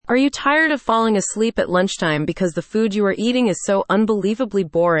Are you tired of falling asleep at lunchtime because the food you are eating is so unbelievably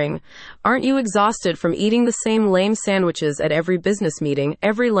boring? Aren't you exhausted from eating the same lame sandwiches at every business meeting,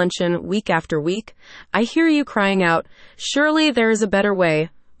 every luncheon, week after week? I hear you crying out, "Surely there is a better way."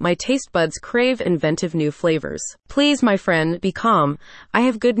 My taste buds crave inventive new flavors. Please, my friend, be calm. I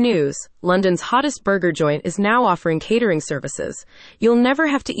have good news. London's hottest burger joint is now offering catering services. You'll never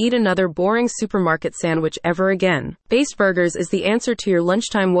have to eat another boring supermarket sandwich ever again. Based Burgers is the answer to your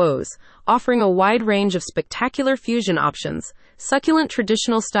lunchtime woes, offering a wide range of spectacular fusion options, succulent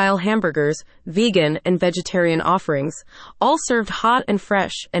traditional-style hamburgers, vegan and vegetarian offerings, all served hot and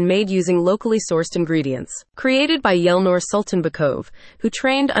fresh and made using locally sourced ingredients. Created by Yelnor Sultanbekov, who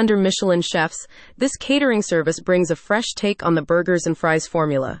trained under Michelin chefs, this catering service brings a fresh take on the burgers and fries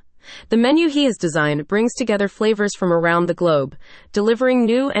formula. The menu he has designed brings together flavors from around the globe, delivering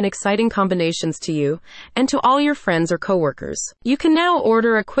new and exciting combinations to you and to all your friends or coworkers. You can now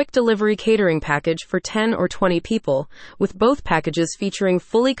order a quick delivery catering package for 10 or 20 people, with both packages featuring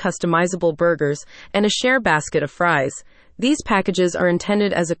fully customizable burgers and a share basket of fries. These packages are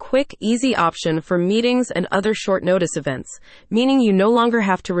intended as a quick, easy option for meetings and other short-notice events, meaning you no longer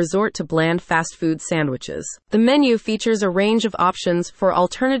have to resort to bland fast food sandwiches. The menu features a range of options for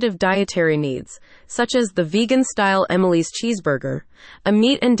alternative dietary needs, such as the vegan-style Emily's Cheeseburger, a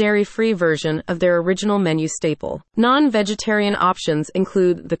meat and dairy-free version of their original menu staple. Non-vegetarian options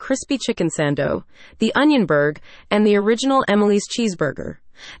include the crispy chicken sando, the onion burg, and the original Emily's Cheeseburger,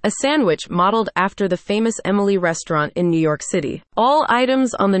 a sandwich modeled after the famous Emily restaurant in New York City. All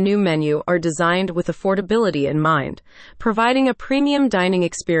items on the new menu are designed with affordability in mind, providing a premium dining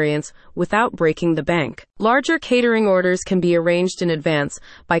experience without breaking the bank. Larger catering orders can be arranged in advance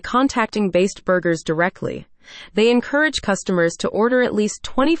by contacting Based Burgers directly. They encourage customers to order at least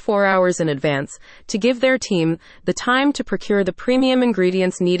 24 hours in advance to give their team the time to procure the premium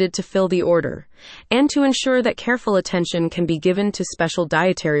ingredients needed to fill the order, and to ensure that careful attention can be given to special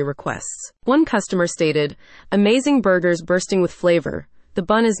dietary requests. One customer stated, "Amazing burgers bursting with flavor. The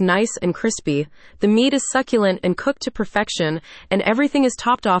bun is nice and crispy, the meat is succulent and cooked to perfection, and everything is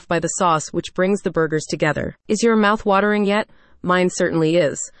topped off by the sauce which brings the burgers together. Is your mouth watering yet? Mine certainly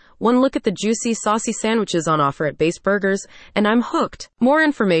is. One look at the juicy, saucy sandwiches on offer at Based Burgers, and I'm hooked." More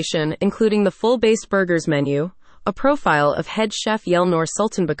information, including the full Based Burgers menu, a profile of head chef Yelnor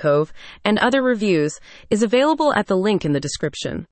Sultanbekov, and other reviews, is available at the link in the description.